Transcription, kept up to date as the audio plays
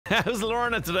How's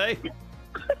Lorna today?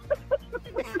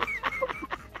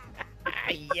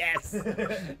 Yes.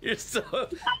 You're still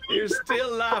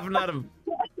laughing at him.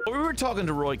 We were talking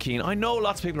to Roy Keane. I know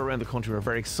lots of people around the country are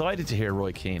very excited to hear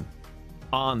Roy Keane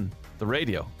on the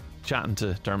radio chatting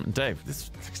to Dermot Dave.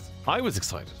 I was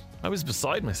excited. I was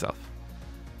beside myself.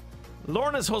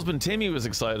 Lorna's husband Timmy was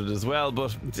excited as well,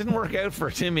 but it didn't work out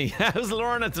for Timmy. How's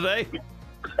Lorna today?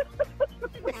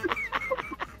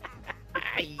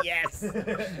 Yes.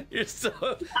 You're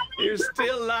still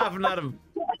laughing at him.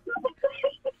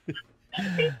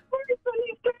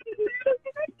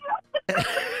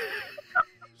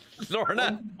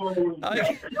 Lorna,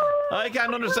 I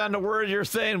can't understand a word you're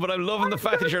saying, but I'm loving the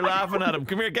fact that you're laughing at him.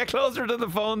 Come here, get closer to the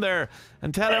phone there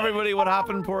and tell everybody what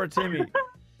happened, poor Timmy.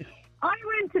 I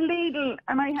went to Lidl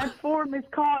and I had 4 missed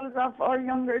calls off our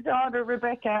younger daughter,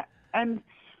 Rebecca. And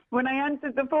when I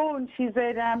answered the phone, she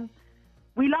said,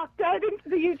 we locked Dad into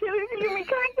the utility and we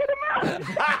can't get him out.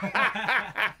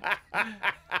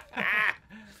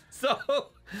 So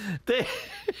they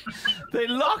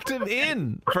locked him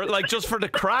in for just for the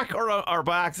crack or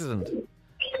by accident?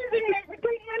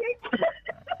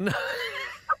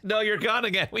 No, you're gone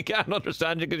again. We can't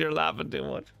understand you because you're laughing too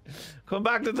much. Come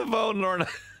back to the phone, Lorna.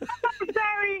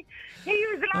 Sorry. He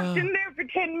was locked in there for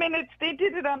 10 minutes. They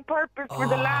did it on purpose for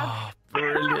the laugh.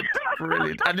 Brilliant,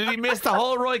 brilliant. And did he miss the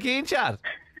whole Roy Keane chat?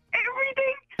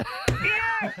 Everything.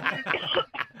 Yeah.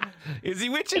 Is he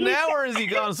with you now or is he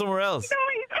gone somewhere else? No,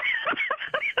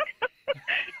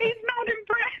 he's not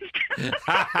impressed.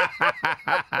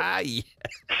 Yes.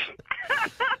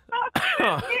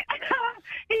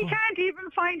 He can't even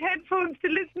find headphones to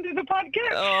listen to the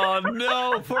podcast. Oh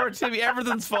no, poor Timmy.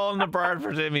 Everything's falling apart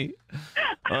for Timmy.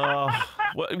 Oh,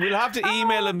 we'll have to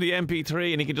email him the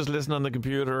MP3 and he can just listen on the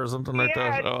computer or something like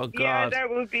that. Oh God. Yeah, that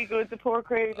would be good. The poor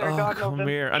creator. Oh, God love him. come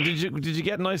here. And did you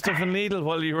get nice stuff in Lidl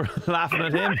while you were laughing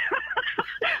at him?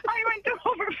 I went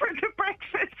over for the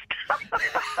breakfast.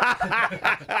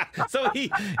 So he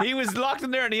was locked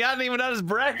in there and he hadn't even had his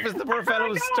breakfast. The poor fellow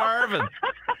was starving.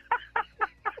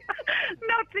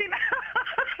 Nothing.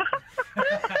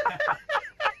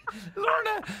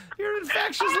 Lorna, your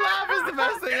infectious laugh is the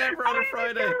best thing ever on a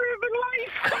Friday.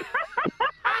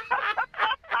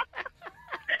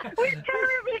 We're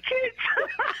terrible kids.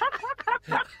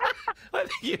 I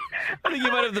think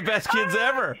you might have the best kids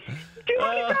ever. Do you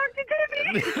want to talk to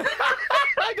Timmy?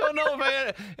 I don't know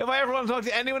if I ever want to talk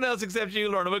to anyone else except you,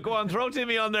 Lorna. But go on, throw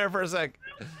Timmy on there for a sec.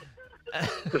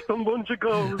 There's some bunch of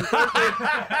goals.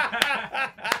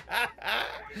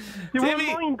 You won't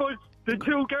mind, but the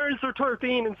 2 girls are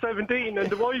 13 and 17 and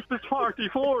the wife is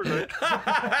 44. Like.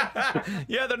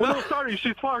 Yeah, they're well, not. No, sorry,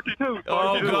 she's 42.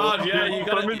 Oh God, yeah, you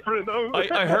got I'm in for it now.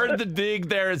 I heard the dig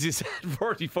there as you said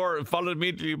 44, followed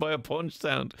immediately by a punch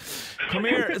sound. Come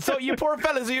here. So you poor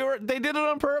fellas, they did it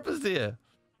on purpose, do you?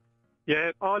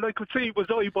 Yeah, all I could see was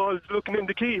eyeballs looking in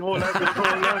the keyhole at me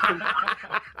going laughing.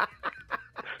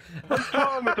 I'm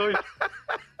traumatized.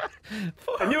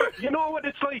 And you know what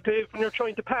it's like, Dave, when you're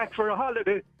trying to pack for a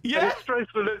holiday. Yeah. And it's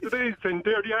stressful as it is, and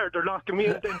there they are, they're locking me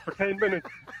in then for 10 minutes.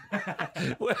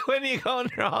 When are you going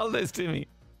on your holidays, Timmy?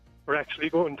 We're actually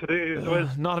going today as well.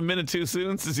 Not a minute too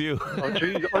soon, says you. Oh,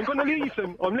 jeez. I'm going to leave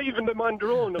them. I'm leaving them on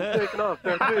their own. I'm taking off.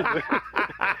 That's it.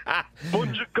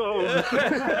 Bunch of goals.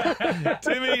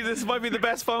 Timmy, this might be the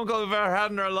best phone call we've ever had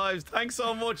in our lives. Thanks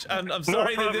so much. And I'm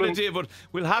sorry they did it to you, but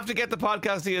we'll have to get the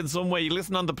podcast to you in some way. You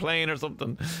listen on the plane or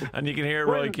something, and you can hear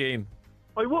Roy Keane.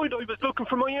 I would. I was looking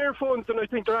for my earphones, and I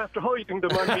think they're after hiding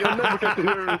them on me. I'll never get to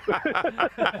hear it.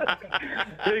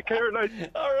 Take care, like.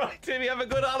 All right, Timmy, have a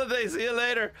good holiday. See you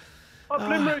later. Up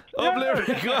Limerick. Up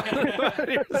Limerick. Go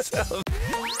on yourself.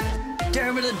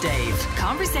 Dermot and Dave.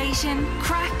 Conversation,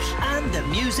 crack, And the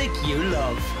music you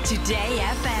love. Today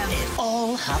FM. It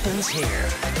all happens here.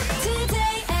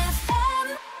 Today